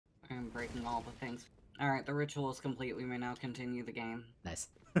breaking all the things. Alright, the ritual is complete. We may now continue the game. Nice.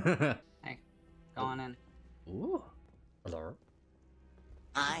 Hey, go on in. Ooh. Hello.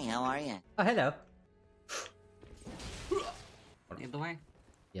 Hi, how are you? Oh, hello. Lead the way?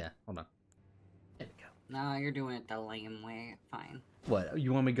 Yeah, hold on. There we go. No, you're doing it the lame way. Fine. What?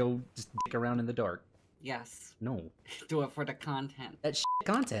 You want me to go just dick around in the dark? Yes. No. Do it for the content. That's shit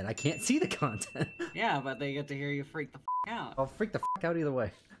content. I can't see the content. Yeah, but they get to hear you freak the out. I'll freak the out either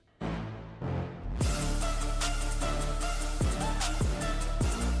way.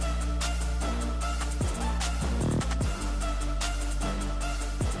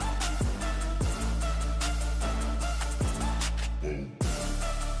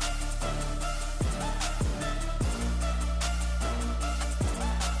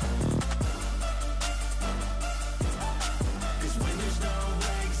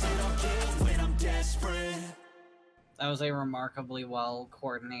 That was a remarkably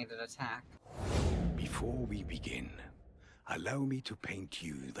well-coordinated attack. Before we begin, allow me to paint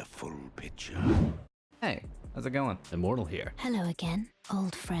you the full picture. Hey, how's it going? Immortal here. Hello again,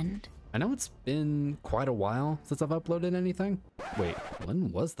 old friend. I know it's been quite a while since I've uploaded anything. Wait,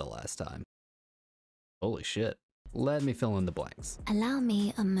 when was the last time? Holy shit. Let me fill in the blanks. Allow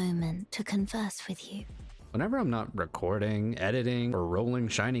me a moment to converse with you. Whenever I'm not recording, editing, or rolling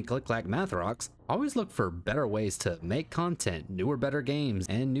shiny click-clack math rocks, I always look for better ways to make content, newer, better games,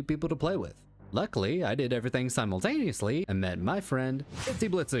 and new people to play with. Luckily, I did everything simultaneously and met my friend, Itzy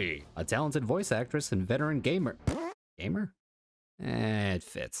Blitzy, a talented voice actress and veteran gamer. Gamer? It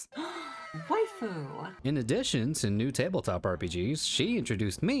fits. Waifu! In addition to new tabletop RPGs, she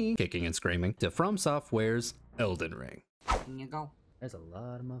introduced me, kicking and screaming, to From Software's Elden Ring. Can you go? There's a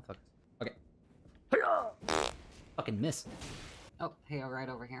lot of motherfuckers. Okay. Fucking miss. Oh, hey, right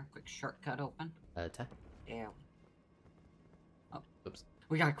over here. Quick shortcut open. Attack. Yeah. Oh, Oops.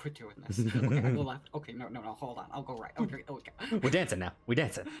 we gotta quit doing this. Okay, I go left. Okay, no, hold on. I'll go right. Okay, okay. We're dancing now. We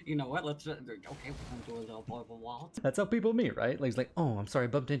dancing. You know what? Let's just, okay, we're gonna do a little bit of a waltz. That's how people meet, right? Like, he's like, oh, I'm sorry I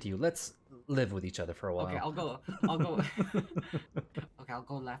bumped into you. Let's live with each other for a while. Okay, I'll go. Okay, I'll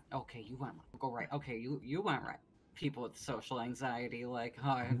go left. Okay, you went left. I'll go right. Okay, you went right. People with social anxiety, like, oh,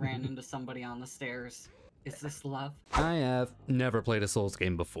 I ran into somebody on the stairs. Is this love? I have never played a Souls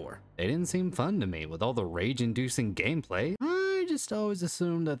game before. They didn't seem fun to me with all the rage-inducing gameplay. I just always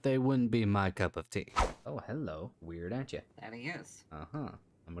assumed that they wouldn't be my cup of tea. Oh, hello. Weird, aren't you? That he is. Uh-huh.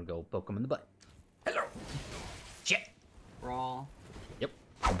 I'm gonna go poke him in the butt. Hello. Shit. Roll. Yep.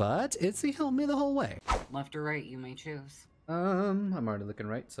 But Itzy helped me the whole way. Left or right, you may choose. I'm already looking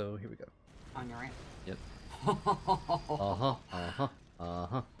right, so here we go. On your right. Yep. Uh-huh. Uh-huh.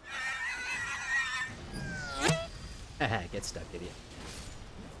 Uh-huh. Haha, get stuck, idiot.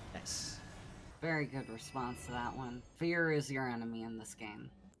 Nice. Very good response to that one. Fear is your enemy in this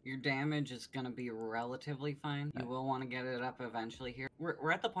game. Your damage is gonna be relatively fine. You will want to get it up eventually here.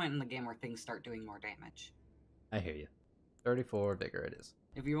 We're at the point in the game where things start doing more damage. I hear you. 34 vigor it is.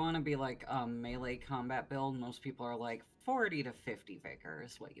 If you want to be like a melee combat build, most people are like 40 to 50 vigor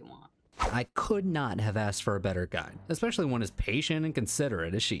is what you want. I could not have asked for a better guide, especially one as patient and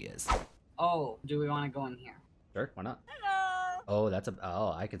considerate as she is. Oh, do we want to go in here? Sure, why not? Hello! Oh, that's a...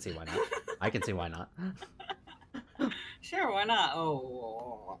 Oh, I can see why not. I can see why not. Sure, why not?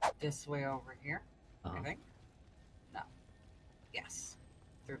 Oh, this way over here, I think? No. Yes.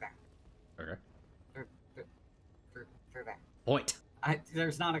 Through there. Okay. Through there. Point.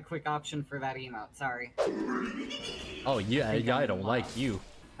 There's not a quick option for that emote, sorry. Oh, yeah, I don't like you.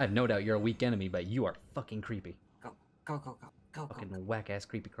 I have no doubt you're a weak enemy, but you are fucking creepy. Go. Fucking whack-ass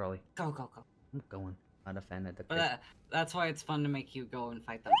creepy crawly. Go. I'm going. Not a fan of the But that's why it's fun to make you go and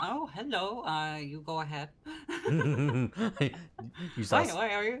fight them. Oh, hello. You go ahead. You saw...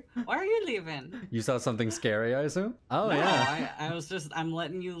 Why are you leaving? You saw something scary, I assume? Oh, no, yeah. I'm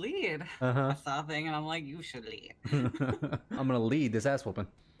letting you lead. I saw a thing and I'm like, you should lead. I'm gonna lead this ass whooping.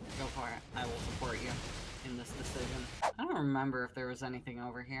 Go for it. I will support you in this decision. I don't remember if there was anything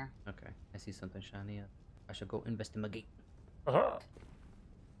over here. Okay, I see something shiny. I should go investigate.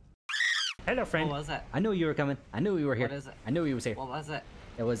 Hello, friend. What was it? I knew you were coming. I knew you were here. What is it? I knew you was here. What was it?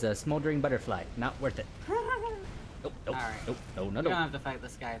 It was a smoldering butterfly. Not worth it. Nope. All right. Nope. No. You don't have to fight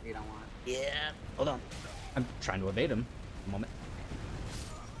this guy if you don't want. Yeah. Hold on. I'm trying to evade him. A moment.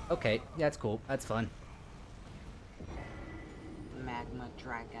 Okay. Yeah, that's cool. That's fun. Magma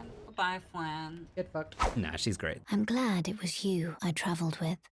dragon. Bye, Flan. Get fucked. Nah, she's great. I'm glad it was you I traveled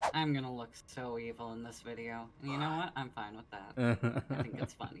with. I'm gonna look so evil in this video. And you know what? I'm fine with that. I think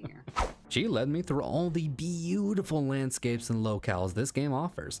it's funnier. She led me through all the beautiful landscapes and locales this game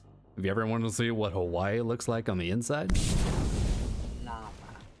offers. Have you ever wanted to see what Hawaii looks like on the inside? Lava.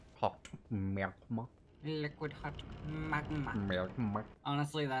 Hot. Magma. Liquid hot magma. Magma.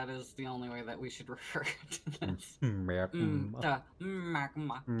 Honestly, that is the only way that we should refer to this. Magma. The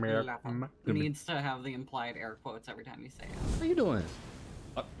magma Magma. level needs to have the implied air quotes every time you say it. How you doing?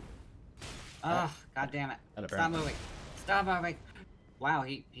 Ugh, god damn it. Stop moving. Stop moving. Wow,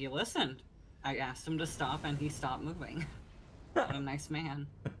 he listened. I asked him to stop and he stopped moving. What a nice man.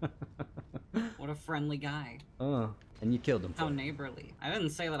 What a friendly guy. Oh, and you killed him. How neighborly. I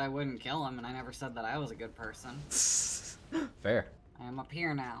didn't say that I wouldn't kill him, and I never said that I was a good person. Fair. I am up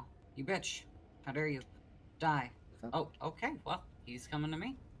here now. You bitch. How dare you? Die. Oh, okay. Well, he's coming to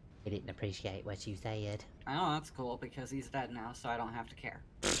me. I didn't appreciate what you said. Oh, that's cool, because he's dead now, so I don't have to care.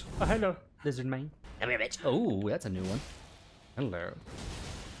 Oh, hello, lizard man. Come here, bitch. Oh, that's a new one. Hello.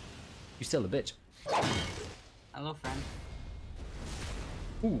 You still a bitch. Hello, friend.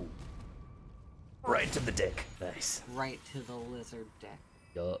 Ooh. Right to the dick. Nice. Right to the lizard dick.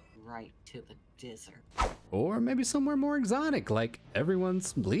 Yup. Right to the desert. Or maybe somewhere more exotic, like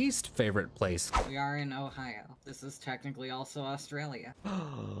everyone's least favorite place. We are in Ohio. This is technically also Australia.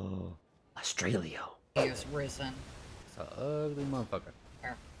 Oh, Australia. He is risen. It's an ugly motherfucker.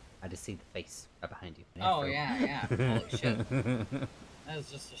 Where? I just see the face right behind you. Oh, yeah. Holy shit. That is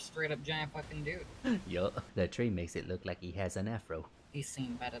just a straight up giant fucking dude. Yup. The tree makes it look like he has an afro. He's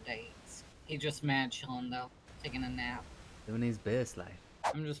seen better days. He just mad chilling though, taking a nap. Doing his best life.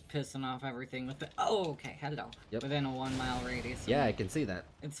 I'm just pissing off everything with the— oh, okay, hello. Yep. Within a 1 mile radius. Yeah, I can see that.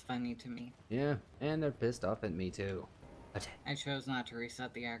 It's funny to me. Yeah, and they're pissed off at me too. I chose not to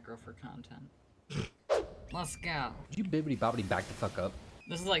reset the aggro for content. Let's go. Did you bibbity bobbity back the fuck up?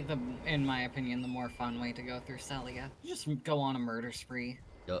 This is like in my opinion, the more fun way to go through Celia. You just go on a murder spree.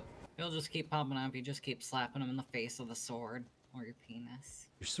 Yup. He'll just keep popping up, you just keep slapping him in the face with a sword. Or your penis.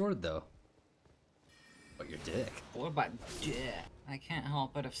 Your sword though. But your dick. What about dick? I can't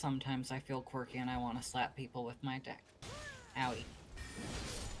help it if sometimes I feel quirky and I want to slap people with my dick. Owie.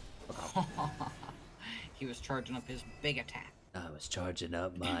 He was charging up his big attack. I was charging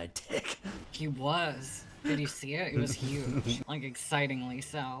up my dick. He was. Did you see it? It was huge. Like, excitingly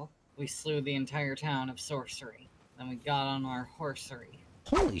so. We slew the entire town of sorcery. Then we got on our horsery.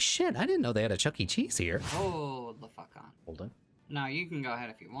 Holy shit, I didn't know they had a Chuck E. Cheese here. Hold the fuck on. Hold on. No, you can go ahead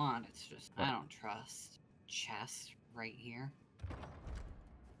if you want. It's just, I don't trust. Chest right here.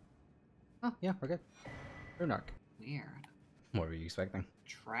 Oh, yeah, we're good. Runark. Weird. What were you expecting?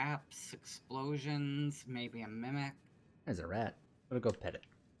 Traps, explosions, maybe a mimic. There's a rat. I'm gonna go pet it.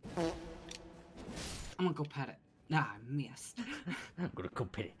 I'm gonna go pet it. Nah, I missed. I'm gonna go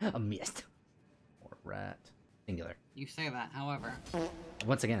pet it. I missed. Or rat. Singular. You say that, however.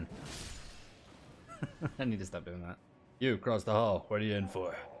 Once again. I need to stop doing that. You, across the hall. What are you in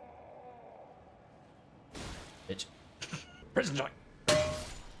for? Bitch. Prison joint.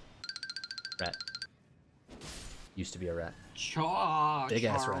 Rat. Used to be a rat. Big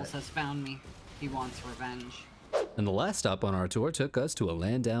ass Charles rat. has found me. He wants revenge. And the last stop on our tour took us to a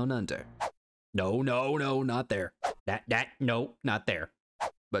land down under. No, not there. No, not there.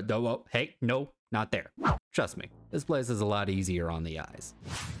 But no, hey, no, not there. Trust me, this place is a lot easier on the eyes.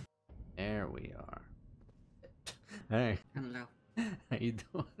 There we are. Hey. Hello. How you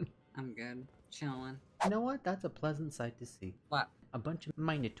doing? I'm good. Chilling. You know what? That's a pleasant sight to see. What? A bunch of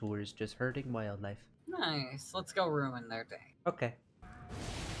minotaurs just hurting wildlife. Nice. Let's go ruin their day. Okay.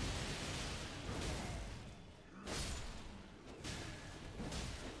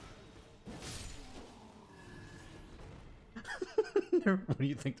 What do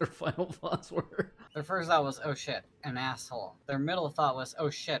you think their final thoughts were? Their first thought was, oh shit, an asshole. Their middle thought was,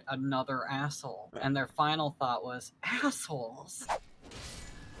 oh shit, another asshole. And their final thought was, assholes.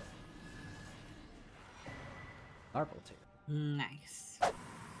 Larval tier. Nice.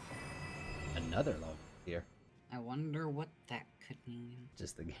 Another larval tier. I wonder what that could mean.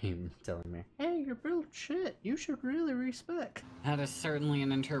 Just the game telling me, hey, you're built shit. You should really respect. That is certainly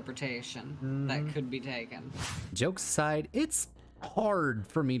an interpretation that could be taken. Jokes aside, it's hard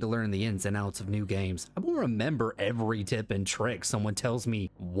for me to learn the ins and outs of new games. I will remember every tip and trick someone tells me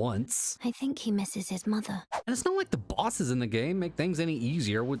once. I think he misses his mother. And it's not like the bosses in the game make things any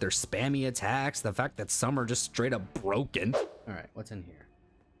easier with their spammy attacks, the fact that some are just straight up broken. Alright, what's in here?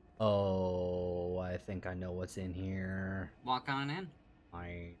 Oh, I think I know what's in here. Walk on in.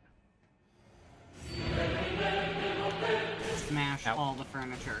 Smash Ow. all the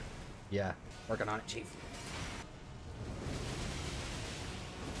furniture. Yeah, working on it, chief.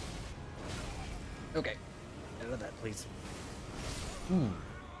 Okay, get rid of that, please.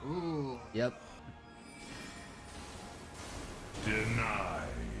 Ooh. Yep. Denied.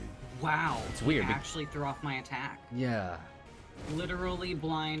 Wow. It's weird. It actually threw off my attack. Yeah. literally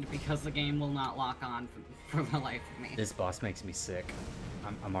blind because the game will not lock on for the life of me. This boss makes me sick.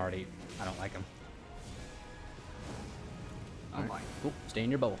 I'm already... I don't like him. Oh boy. Cool. Stay in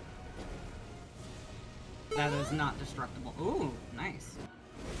your bowl. That is not destructible. Ooh, nice.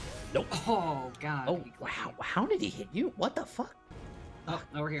 Nope. Oh, God. Oh, wow. How did he hit you? What the fuck? Oh,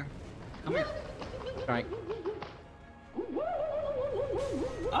 over here. Come here. Alright.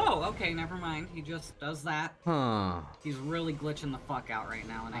 Oh, okay, never mind. He just does that. Huh. He's really glitching the fuck out right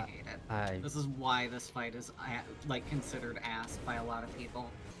now, and I hate it. This is why this fight is, like, considered ass by a lot of people.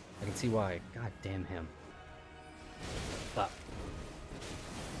 I can see why. God damn him. But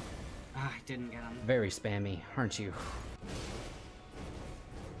Ah, I didn't get him. very spammy, aren't you?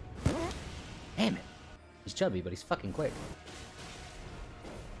 Damn it. He's chubby, but he's fucking quick.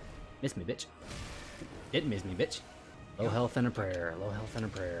 Miss me, bitch. Didn't miss me, bitch. Low health and a prayer. Low health and a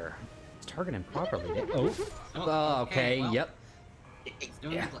prayer. It's targeting properly. Oh, okay, well, yep. He's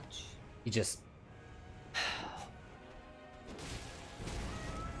doing a glitch. He just...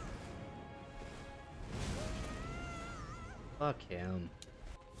 Fuck him.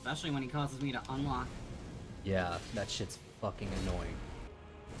 Especially when he causes me to unlock. Yeah, that shit's fucking annoying.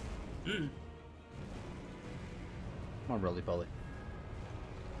 Mm. Come on, roly poly.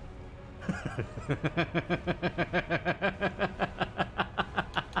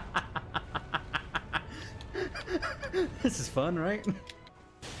 This is fun, right?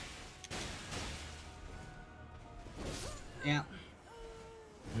 Yeah.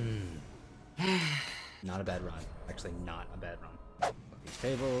 Not a bad run. Actually, not a bad run. Fuck these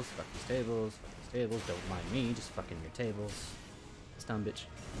tables, fuck these tables, fuck these tables. Don't mind me, just fucking your tables. This time, bitch.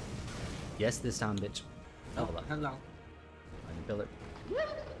 Yes, this time, bitch. Oh, Level up. hello. I can build it.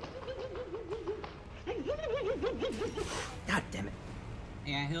 God damn it.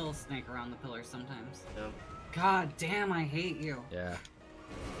 Yeah, he'll snake around the pillars sometimes. God damn, I hate you. Yeah.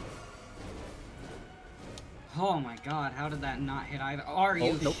 Oh my god, how did that not hit either? Are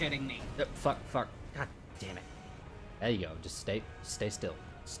you nope. shitting me? Fuck. God damn it. There you go. Just stay still.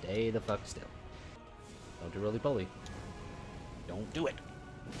 Stay the fuck still. Don't do roly poly. Don't do it.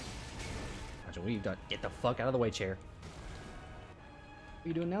 What are you doing? Get the fuck out of the way, chair. What are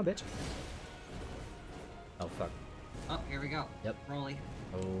you doing now, bitch? Oh, fuck. Oh, here we go. Yep. Rolly.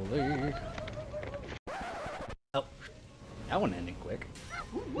 Holy. Oh. That one ended quick.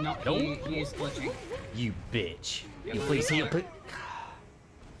 No, he's glitching. You bitch. Get You my please heal. pillar.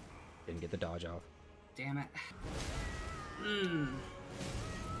 Didn't get the dodge off. Damn it.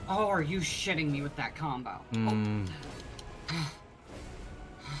 Oh, are you shitting me with that combo?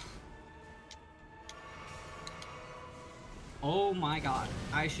 Oh my god.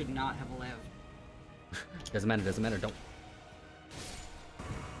 I should not have lived. Doesn't matter, don't.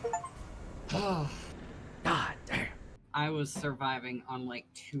 Oh. God damn. I was surviving on like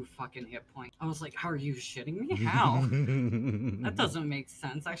 2 fucking hit points. I was like, how are you shitting me? How? That doesn't make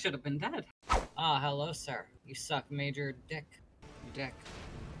sense. I should have been dead. Ah, hello, sir. You suck major dick. Dick.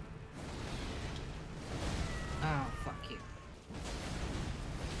 Oh, fuck you.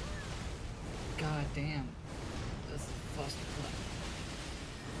 God damn. This is first clip.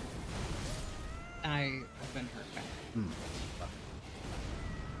 I have been hurt bad.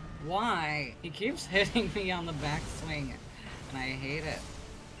 Why? He keeps hitting me on the backswing, and I hate it.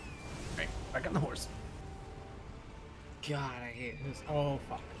 Right, back on the horse. God, I hate this. Oh,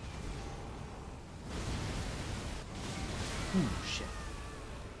 fuck. Ooh, shit.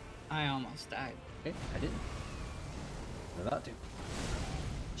 I almost died. Okay, I didn't. I'm about to.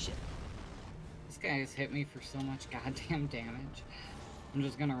 Shit. This guy has hit me for so much goddamn damage. I'm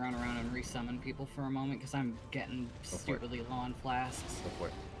just gonna run around and resummon people for a moment because I'm getting stupidly low on flasks. Go for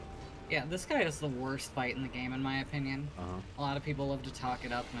it. Yeah, this guy is the worst fight in the game in my opinion. A lot of people love to talk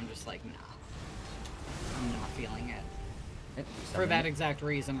it up and I'm just like, nah. I'm not feeling it. Yep, For that exact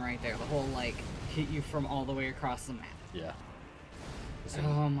reason right there. The whole, like, hit you from all the way across the map. Yeah.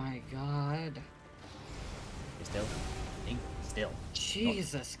 Oh my god. Stay still. Stay still.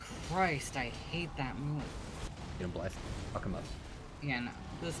 Jesus Christ, I hate that move. Get him, Blythe. Fuck him up. Yeah, no.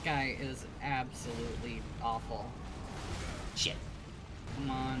 This guy is absolutely awful. Shit. Come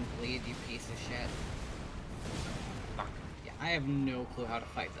on, bleed, you piece of shit. Fuck. Yeah, I have no clue how to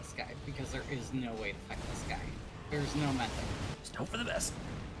fight this guy, because there is no way to fight this guy. There's no method. Just hope for the best.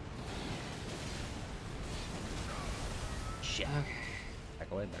 Shit. Okay.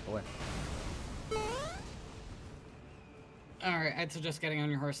 Back away, back away. Alright, I'd suggest getting on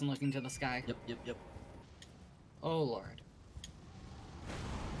your horse and looking to the sky. Yep. Oh, Lord.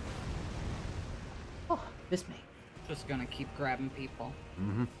 Oh, miss me. Just gonna keep grabbing people.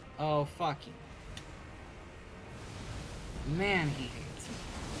 Mm-hmm. Oh, fuck you. Man, he hates me.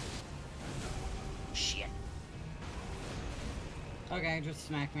 Shit. Okay, just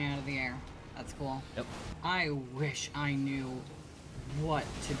smack me out of the air. That's cool. Yep. I wish I knew what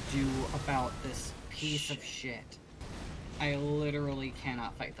to do about this piece of shit. I literally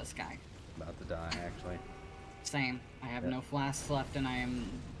cannot fight this guy. About to die, actually. Same. I have Yep. no flasks left and I am,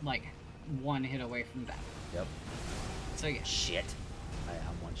 like, one hit away from death. Yep. So yeah, Shit.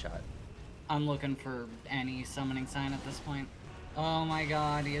 I'm one shot. I'm looking for any summoning sign at this point. Oh my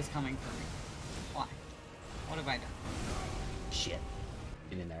god, he is coming for me. Why? What have I done? Shit.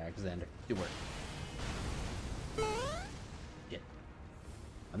 Get in there, Alexander. Do work. Shit.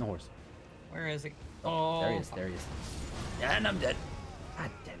 On the horse. Where is he? Oh, there he is. fuck. There he is. And I'm dead.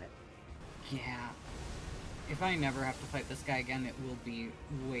 God damn it. Yeah. If I never have to fight this guy again, it will be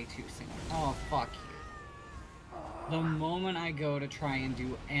way too soon. Oh, fuck you. The moment I go to try and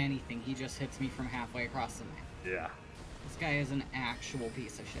do anything, he just hits me from halfway across the map. Yeah. This guy is an actual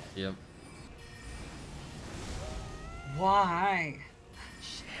piece of shit. Yep. Why?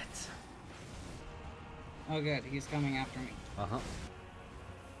 Shit. Oh good, he's coming after me. Uh-huh.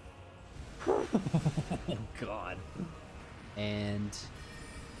 Oh, God. And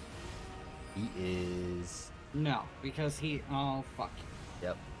he is... No, because he... Oh, fuck you.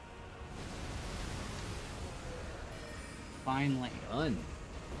 Yep. Finally. Done.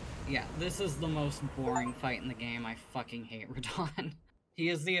 Yeah, this is the most boring fight in the game. I fucking hate Radon. He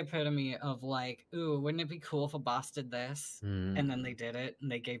is the epitome of like, ooh, wouldn't it be cool if a boss did this? And then they did it,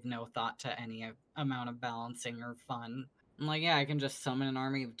 and they gave no thought to any amount of balancing or fun. I'm like, yeah, I can just summon an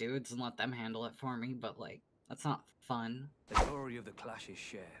army of dudes and let them handle it for me, but like, that's not fun. The glory of the clash is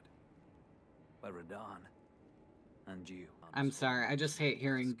shared by Radon and you. I'm sorry, I just hate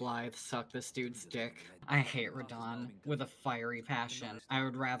hearing Blythe suck this dude's dick. I hate Radon with a fiery passion. I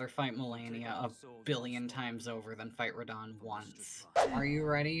would rather fight Melania a billion times over than fight Radon once. Are you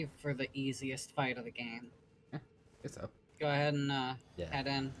ready for the easiest fight of the game? Guess so. Go ahead and Yeah. head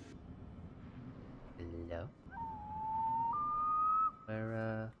in. Hello?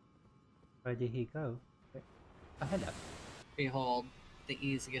 Where did he go? Oh, hello. Behold, the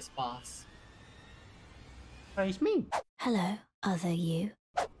easiest boss. Oh, it's me. Hello, other you.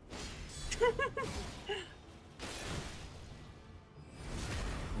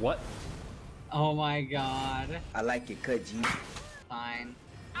 What? Oh my god. I like it cut, G. Fine.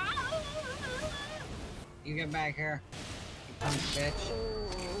 You get back here. You punk bitch.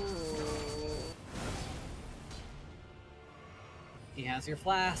 He has your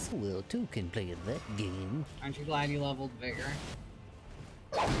flask. Well, two can play that game. Aren't you glad you leveled Vigor?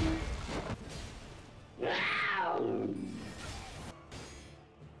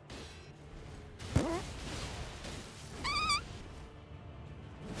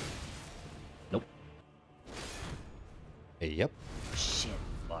 Nope. Yep. Shit.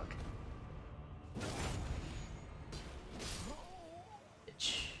 Fuck.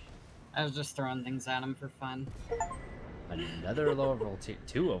 Bitch. I was just throwing things at him for fun. Another level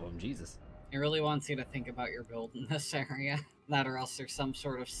 2 of them, Jesus. It really wants you to think about your build in this area. That or else there's some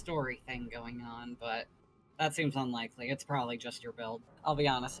sort of story thing going on, but that seems unlikely. It's probably just your build. I'll be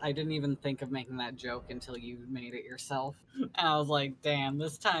honest, I didn't even think of making that joke until you made it yourself. And I was like, damn,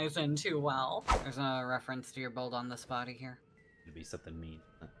 this ties in too well. There's a reference to your build on this body here. It'd be something mean.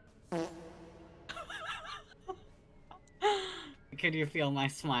 Could you feel my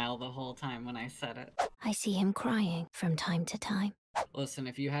smile the whole time when I said it? I see him crying from time to time. Listen,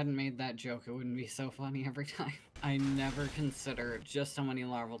 if you hadn't made that joke, it wouldn't be so funny every time. I never considered just how many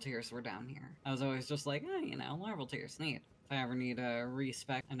larval tears were down here. I was always just like, you know, larval tears, neat. If I ever need a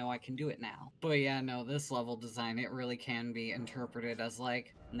respec, I know I can do it now. But yeah, no, this level design, it really can be interpreted as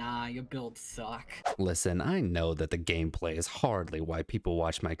like, nah, your builds suck. Listen, I know that the gameplay is hardly why people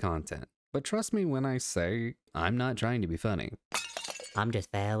watch my content. But trust me when I say, I'm not trying to be funny. I'm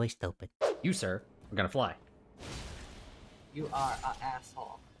just very stupid. You, sir, are gonna fly. You are an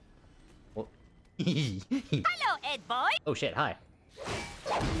asshole. Well, Hello, Ed boy. oh shit, hi.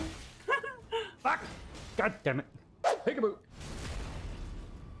 Fuck! God damn it. Peekaboo!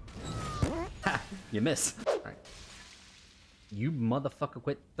 Ha! You miss. Alright. You motherfucker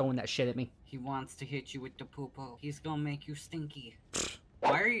quit throwing that shit at me. He wants to hit you with the poo-poo. He's gonna make you stinky.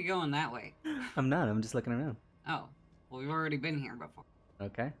 Why are you going that way? I'm not, I'm just looking around. Oh, well, we've already been here before.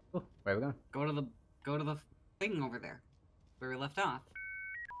 Okay. Cool. Where are we going? Go to the thing over there, where we left off.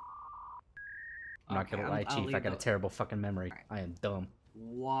 I'm not gonna lie, Chief, I got a terrible fucking memory. Alright. I am dumb.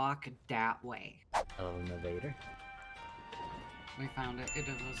 Walk that way. Elevator. We found it. It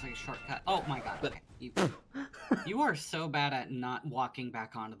was a shortcut. Oh my god. Okay. You are so bad at not walking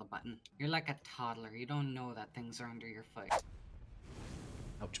back onto the button. You're like a toddler. You don't know that things are under your foot.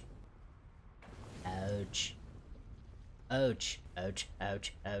 Ouch. Ouch. Ouch. Ouch.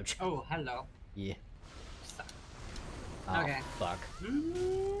 Ouch. Ouch. Oh, hello. Yeah. Stop. Oh, Okay. fuck.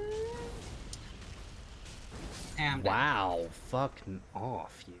 And Wow. Fucking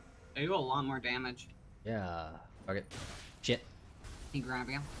off, you. they do a lot more damage. Yeah. Fuck it. Shit. He grab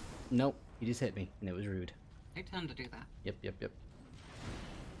you. Nope. He just hit me, and it was rude. They tend to do that. Yep, yep, yep.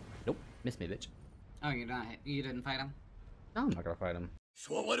 Nope. Missed me, bitch. Oh, you didn't fight him? No, I'm not gonna fight him.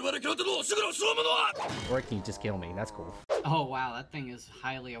 Or can you just kill me? That's cool. Oh wow, that thing is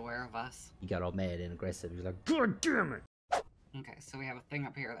highly aware of us. He got all mad and aggressive. He was like, God damn it! Okay, so we have a thing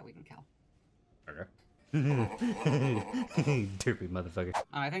up here that we can kill. Okay. Derpy motherfucker. Oh,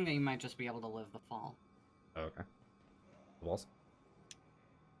 I think that you might just be able to live the fall. Okay. The walls?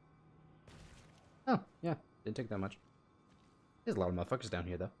 Oh, yeah. Didn't take that much. There's a lot of motherfuckers down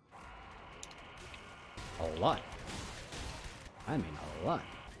here, though. A lot. I mean, a lot.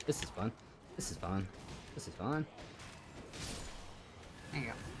 This is fun. This is fun. This is fun. There you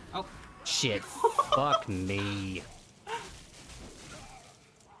go. Oh. Shit. Fuck me.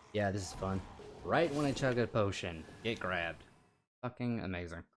 Yeah, this is fun. Right when I chug a potion, get grabbed. Fucking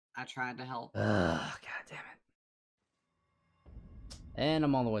amazing. I tried to help. Ugh, god damn it. And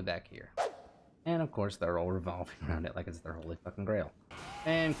I'm all the way back here. And of course, they're all revolving around it like it's their holy fucking grail.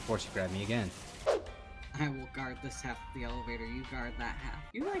 And of course, you grab me again. I will guard this half of the elevator, you guard that half.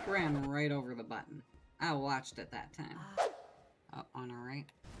 You like ran right over the button. I watched it that time. Oh, on our right.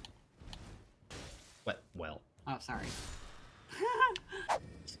 What? Well. Oh, sorry.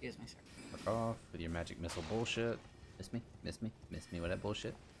 Excuse me, sir. Fuck off with your magic missile bullshit. Miss me? Miss me? Miss me with that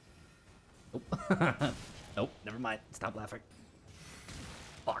bullshit? Nope. Nope, never mind. Stop laughing.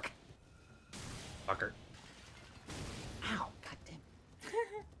 Fuck. Fucker. Ow, goddamn.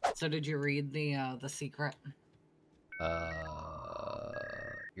 So did you read the secret? You're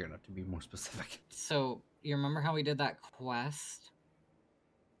gonna have to be more specific. So, you remember how we did that quest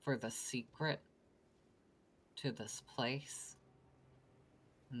for the secret to this place?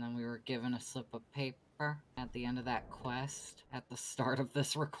 And then we were given a slip of paper at the end of that quest at the start of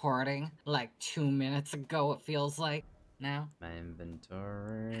this recording. Like 2 minutes ago, it feels like. Now, My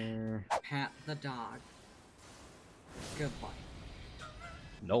inventory. pat the dog. Good boy.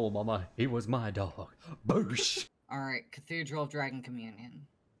 No, mama, he was my dog. Boosh. Alright, Cathedral of Dragon Communion.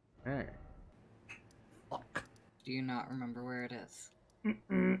 Hey. Fuck. Do you not remember where it is?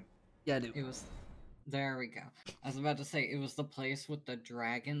 Yeah, I do. It was... There we go. I was about to say, it was the place with the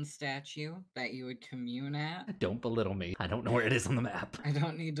dragon statue that you would commune at. Don't belittle me. I don't know where it is on the map. I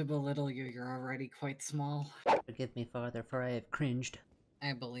don't need to belittle you, you're already quite small. Forgive me, Father, for I have cringed.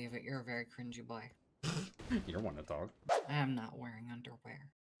 I believe it, you're a very cringy boy. You're one to talk. I am not wearing underwear.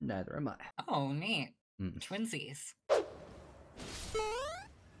 Neither am I. Oh, neat. Mm. Twinsies.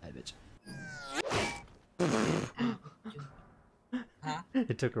 Hi, bitch. Huh?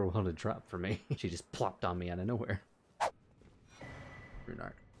 It took her a while to drop for me. She just plopped on me out of nowhere.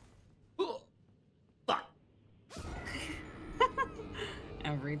 Runark. Fuck.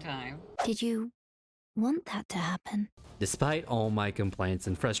 Every time. Did you want that to happen? Despite all my complaints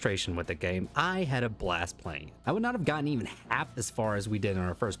and frustration with the game, I had a blast playing it. I would not have gotten even half as far as we did in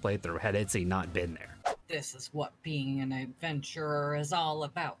our first playthrough had Itzy not been there. This is what being an adventurer is all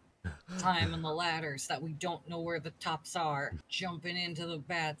about. Climbing the ladders that we don't know where the tops are. Jumping into the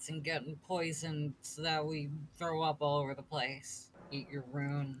bats and getting poisoned so that we throw up all over the place. Eat your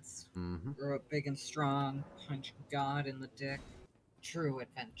runes. Grow up big and strong. Punch God in the dick. True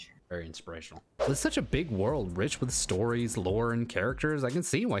adventure. Very inspirational. With such a big world rich with stories, lore, and characters, I can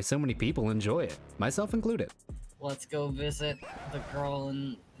see why so many people enjoy it, myself included. Let's go visit the girl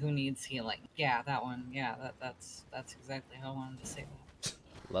who needs healing. Yeah, that one. Yeah, that's exactly how I wanted to say that.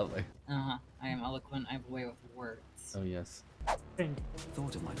 Lovely. Uh-huh. I am eloquent. I have a way with words. Oh, yes.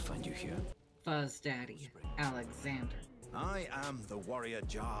 Thought I might find you here. Fuzz Daddy, Alexander. I am the warrior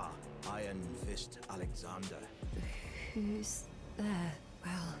Jar, Iron Fist Alexander. Who's there?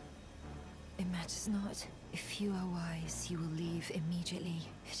 Well, it matters not. If you are wise, you will leave immediately.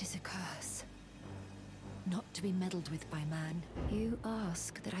 It is a curse. Not to be meddled with by man. You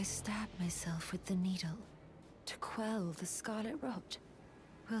ask that I stab myself with the needle to quell the scarlet rot.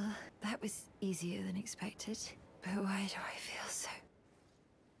 Well, that was easier than expected. But why do I feel so?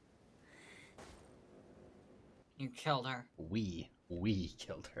 You killed her. We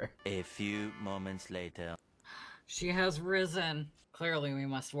killed her. A few moments later. She has risen. Clearly we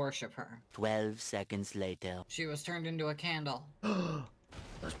must worship her. 12 seconds later. She was turned into a candle.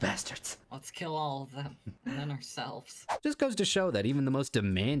 Those bastards. Let's kill all of them, and then ourselves. Just goes to show that even the most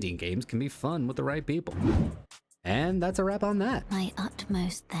demanding games can be fun with the right people. And that's a wrap on that. My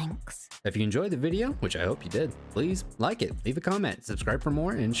utmost thanks. If you enjoyed the video, which I hope you did, please like it, leave a comment, subscribe for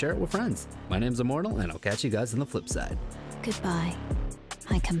more, and share it with friends. My name's Immortal, and I'll catch you guys on the flip side. Goodbye,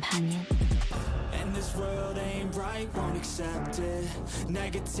 my companion. And this world ain't right, won't accept it.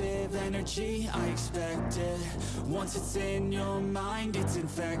 Negative energy, I expect it. Once it's in your mind, it's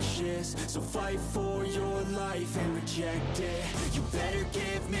infectious. So fight for your life and reject it. You better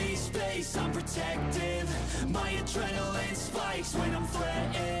give me space, I'm protective. My adrenaline spikes when I'm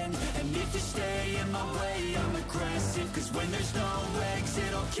threatened. And if you stay in my way, I'm aggressive. Cause when there's no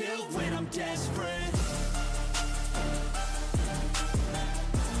exit, I'll kill when I'm desperate.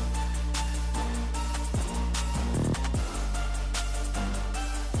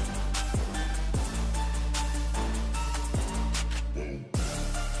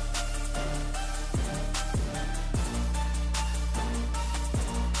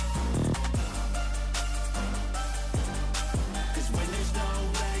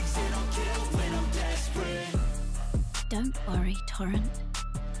 Don't worry, Torrent.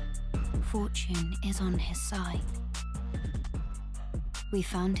 Fortune is on his side. We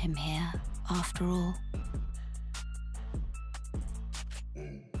found him here, after all.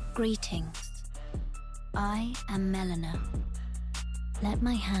 Greetings. I am Melina. Let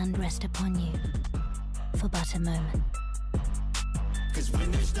my hand rest upon you for but a moment. Cause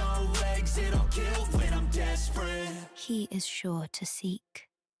when there's no exit, I'll kill when I'm desperate. He is sure to seek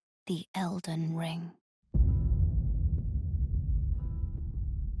the Elden Ring.